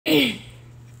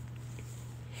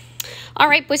All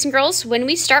right, boys and girls, when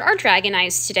we start our dragon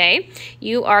eyes today,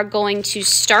 you are going to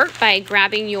start by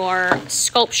grabbing your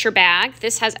sculpture bag.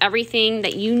 This has everything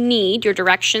that you need, your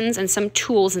directions and some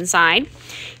tools inside.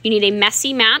 You need a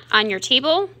messy mat on your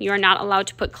table. You are not allowed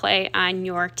to put clay on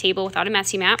your table without a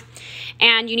messy mat.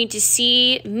 And you need to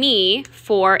see me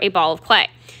for a ball of clay.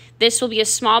 This will be a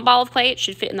small ball of clay. It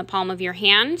should fit in the palm of your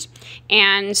hand.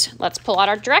 And let's pull out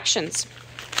our directions.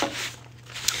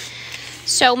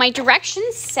 So my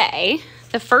directions say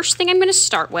the first thing I'm going to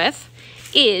start with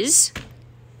is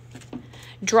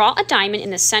draw a diamond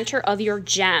in the center of your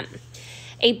gem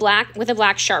with a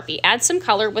black Sharpie. Add some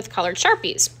color with colored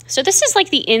Sharpies. So this is like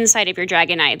the inside of your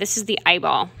dragon eye. This is the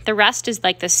eyeball. The rest is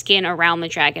like the skin around the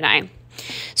dragon eye.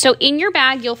 So in your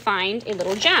bag, you'll find a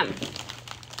little gem.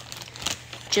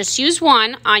 Just use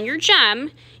one on your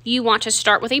gem. You want to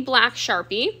start with a black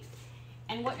Sharpie.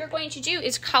 And what you're going to do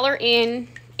is color in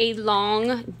a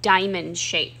long diamond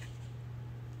shape.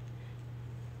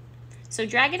 So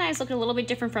dragon eyes look a little bit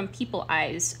different from pupil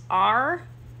eyes. Our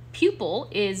pupil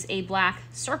is a black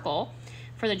circle.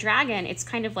 For the dragon, it's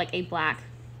kind of like a black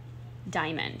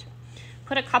diamond.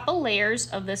 Put a couple layers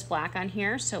of this black on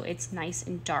here so it's nice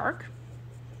and dark.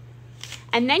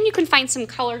 And then you can find some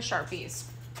colored Sharpies.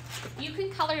 You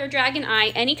can color your dragon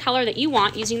eye any color that you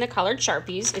want using the colored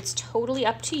Sharpies. It's totally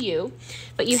up to you,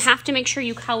 but you have to make sure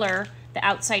you color the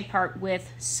outside part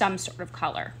with some sort of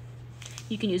color.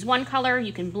 You can use one color,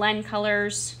 you can blend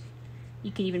colors,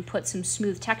 you can even put some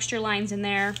smooth texture lines in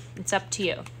there. It's up to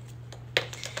you.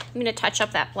 I'm gonna touch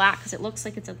up that black because it looks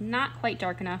like it's not quite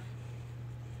dark enough.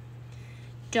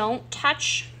 Don't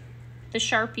touch the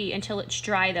Sharpie until it's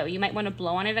dry though. You might wanna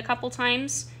blow on it a couple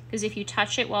times because if you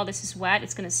touch it while this is wet,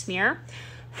 it's gonna smear.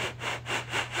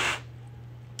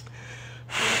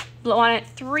 Blow on it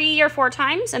 3 or 4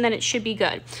 times and then it should be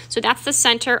good. So that's the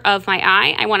center of my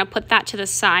eye. I want to put that to the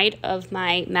side of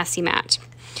my messy mat.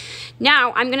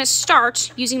 Now I'm going to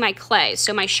start using my clay.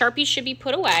 So my Sharpie should be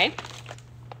put away.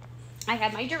 I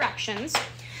have my directions.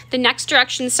 The next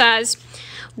direction says,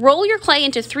 roll your clay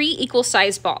into 3 equal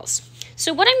sized balls.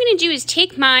 So what I'm going to do is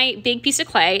take my big piece of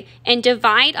clay and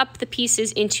divide up the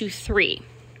pieces into 3.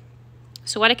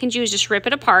 So what I can do is just rip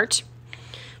it apart.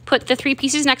 Put the 3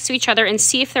 pieces next to each other and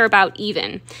see if they're about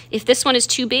even. If this one is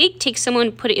too big, take someone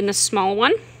and put it in the small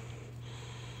one.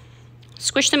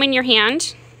 Squish them in your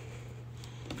hand.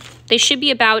 They should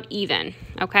be about even,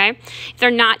 okay? If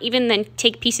they're not even, then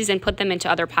take pieces and put them into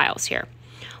other piles here.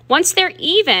 Once they're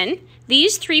even,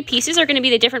 these 3 pieces are gonna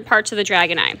be the different parts of the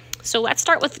dragon eye. So let's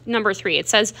start with number 3. It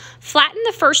says, flatten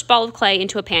the first ball of clay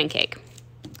into a pancake.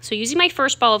 So using my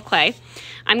first ball of clay,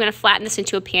 I'm going to flatten this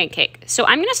into a pancake. So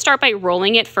I'm going to start by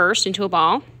rolling it first into a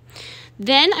ball.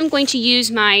 Then I'm going to use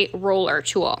my roller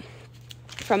tool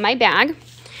from my bag.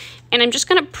 And I'm just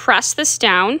going to press this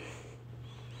down,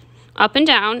 up and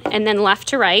down, and then left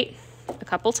to right a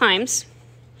couple times.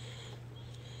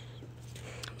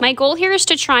 My goal here is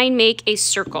to try and make a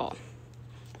circle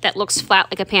that looks flat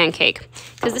like a pancake,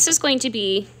 because this is going to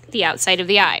be the outside of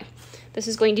the eye. This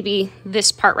is going to be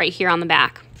this part right here on the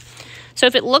back. So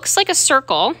if it looks like a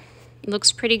circle, it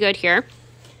looks pretty good here.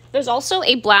 There's also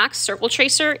a black circle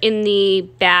tracer in the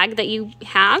bag that you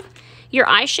have. Your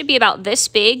eye should be about this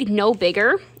big, no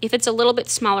bigger. If it's a little bit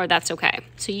smaller, that's okay.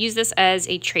 So use this as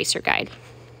a tracer guide.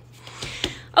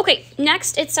 Okay,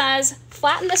 next it says,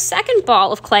 flatten the second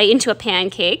ball of clay into a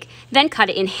pancake, then cut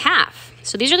it in half.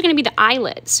 So these are gonna be the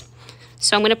eyelids.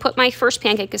 So I'm gonna put my first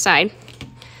pancake aside,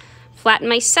 flatten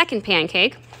my second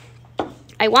pancake.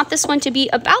 I want this one to be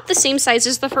about the same size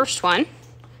as the first one.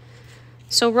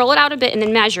 So roll it out a bit and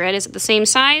then measure it. Is it the same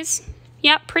size?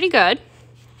 Yep, pretty good.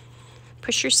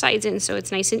 Push your sides in so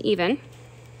it's nice and even.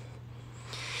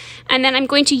 And then I'm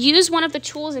going to use one of the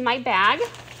tools in my bag,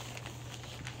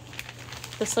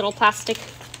 this little plastic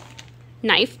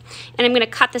knife, and I'm going to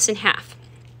cut this in half.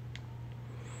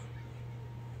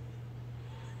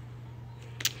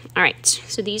 All right,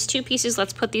 so these 2 pieces,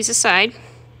 let's put these aside.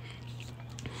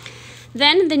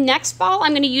 Then the next ball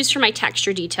I'm going to use for my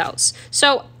texture details.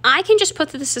 So I can just put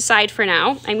this aside for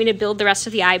now. I'm going to build the rest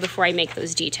of the eye before I make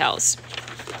those details.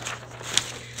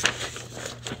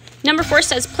 Number 4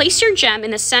 says, place your gem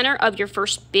in the center of your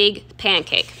first big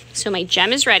pancake. So my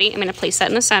gem is ready. I'm going to place that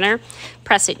in the center,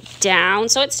 press it down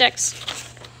so it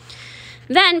sticks.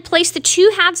 Then place the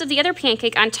 2 halves of the other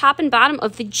pancake on top and bottom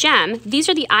of the gem. These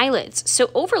are the eyelids,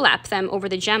 so overlap them over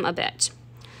the gem a bit.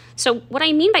 So what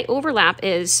I mean by overlap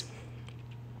is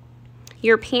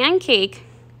your pancake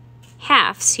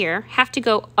halves here have to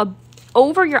go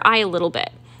over your eye a little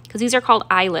bit, because these are called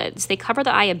eyelids. They cover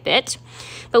the eye a bit,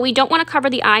 but we don't want to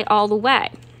cover the eye all the way.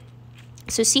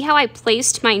 So see how I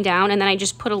placed mine down and then I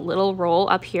just put a little roll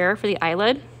up here for the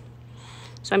eyelid?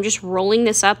 So I'm just rolling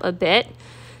this up a bit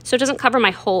so it doesn't cover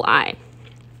my whole eye.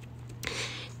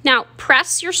 Now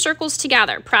press your circles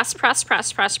together. Press, press,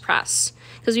 press, press, press,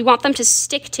 because we want them to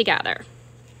stick together.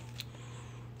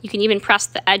 You can even press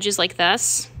the edges like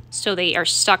this so they are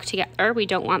stuck together. We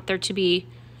don't want there to be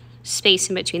space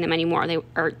in between them anymore. They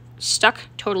are stuck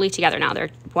totally together now.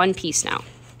 They're one piece now.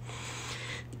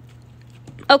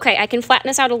 Okay, I can flatten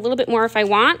this out a little bit more if I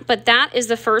want, but that is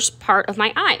the first part of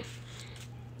my eye.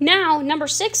 Now, number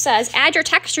 6 says, add your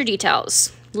texture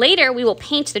details. Later, we will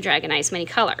paint the dragon eyes many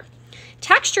color.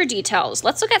 Texture details,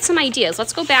 let's look at some ideas.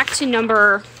 Let's go back to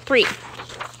number 3.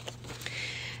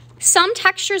 Some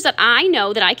textures that I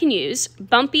know that I can use: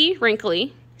 bumpy,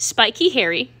 wrinkly, spiky,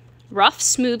 hairy, rough,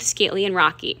 smooth, scaly, and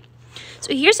rocky.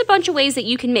 So here's a bunch of ways that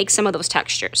you can make some of those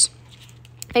textures.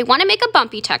 If I want to make a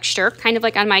bumpy texture, kind of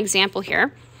like on my example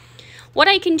here, what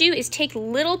I can do is take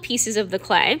little pieces of the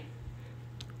clay,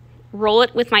 roll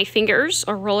it with my fingers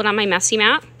or roll it on my messy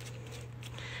mat,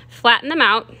 flatten them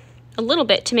out a little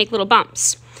bit to make little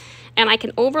bumps. And I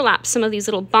can overlap some of these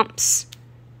little bumps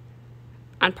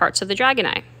on parts of the dragon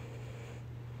eye.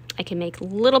 I can make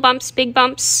little bumps, big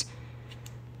bumps,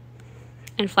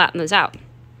 and flatten those out.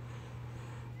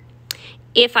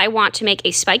 If I want to make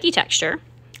a spiky texture,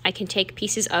 I can take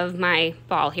pieces of my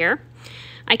ball here.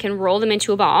 I can roll them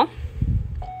into a ball.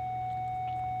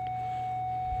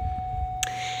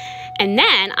 And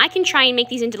then I can try and make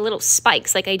these into little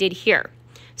spikes like I did here.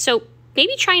 So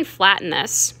maybe try and flatten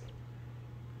this.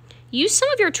 Use some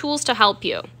of your tools to help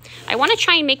you. I want to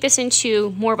try and make this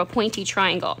into more of a pointy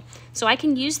triangle. So I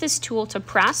can use this tool to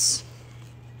press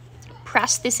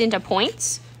this into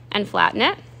points and flatten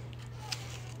it.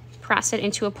 Press it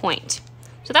into a point.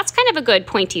 So that's kind of a good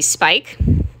pointy spike.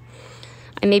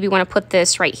 I maybe want to put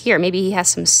this right here. Maybe he has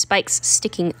some spikes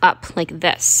sticking up like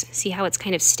this. See how it's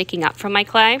kind of sticking up from my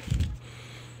clay?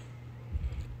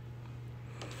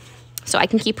 So I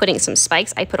can keep putting some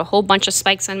spikes. I put a whole bunch of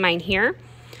spikes on mine here.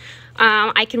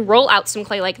 I can roll out some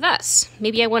clay like this.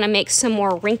 Maybe I want to make some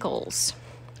more wrinkles,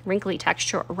 wrinkly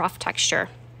texture or rough texture.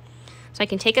 So I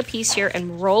can take a piece here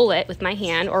and roll it with my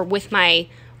hand, or with my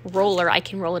roller, I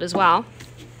can roll it as well.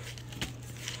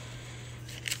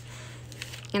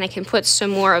 And I can put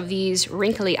some more of these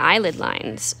wrinkly eyelid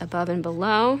lines above and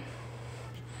below.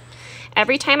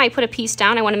 Every time I put a piece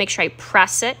down, I want to make sure I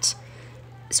press it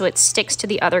so it sticks to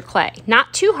the other clay.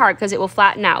 Not too hard because it will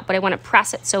flatten out, but I want to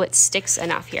press it so it sticks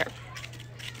enough here.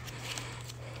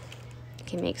 I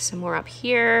can make some more up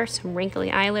here, some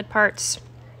wrinkly eyelid parts.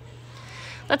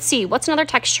 Let's see, what's another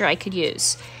texture I could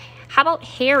use? How about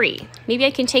hairy? Maybe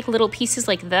I can take little pieces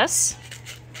like this,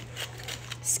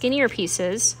 skinnier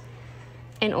pieces,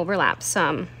 and overlap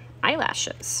some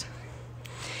eyelashes.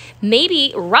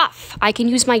 Maybe rough. I can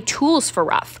use my tools for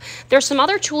rough. There's some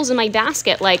other tools in my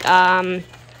basket, like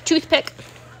toothpick,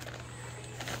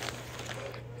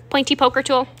 pointy poker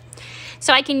tool.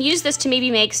 So I can use this to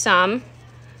maybe make some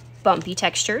bumpy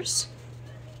textures,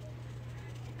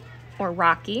 or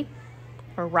rocky,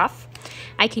 or rough.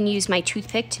 I can use my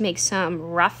toothpick to make some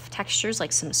rough textures,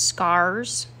 like some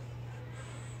scars.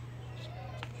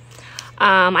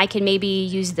 I can maybe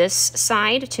use this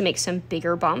side to make some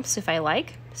bigger bumps if I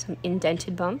like, some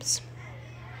indented bumps.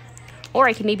 Or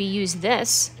I can maybe use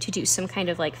this to do some kind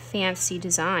of like fancy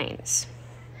designs.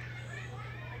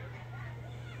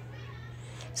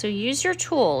 So use your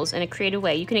tools in a creative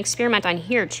way. You can experiment on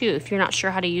here too if you're not sure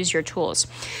how to use your tools.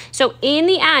 So in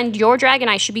the end, your dragon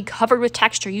eye should be covered with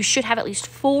texture. You should have at least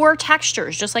 4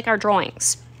 textures, just like our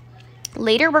drawings.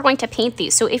 Later, we're going to paint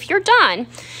these. So if you're done,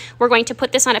 we're going to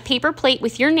put this on a paper plate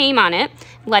with your name on it,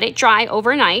 let it dry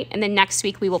overnight, and then next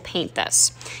week we will paint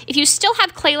this. If you still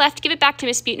have clay left, give it back to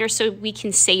Miss Buettner so we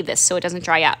can save this so it doesn't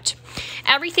dry out.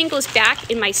 Everything goes back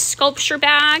in my sculpture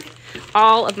bag,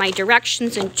 all of my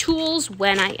directions and tools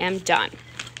when I am done.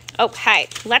 Okay,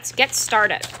 let's get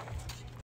started.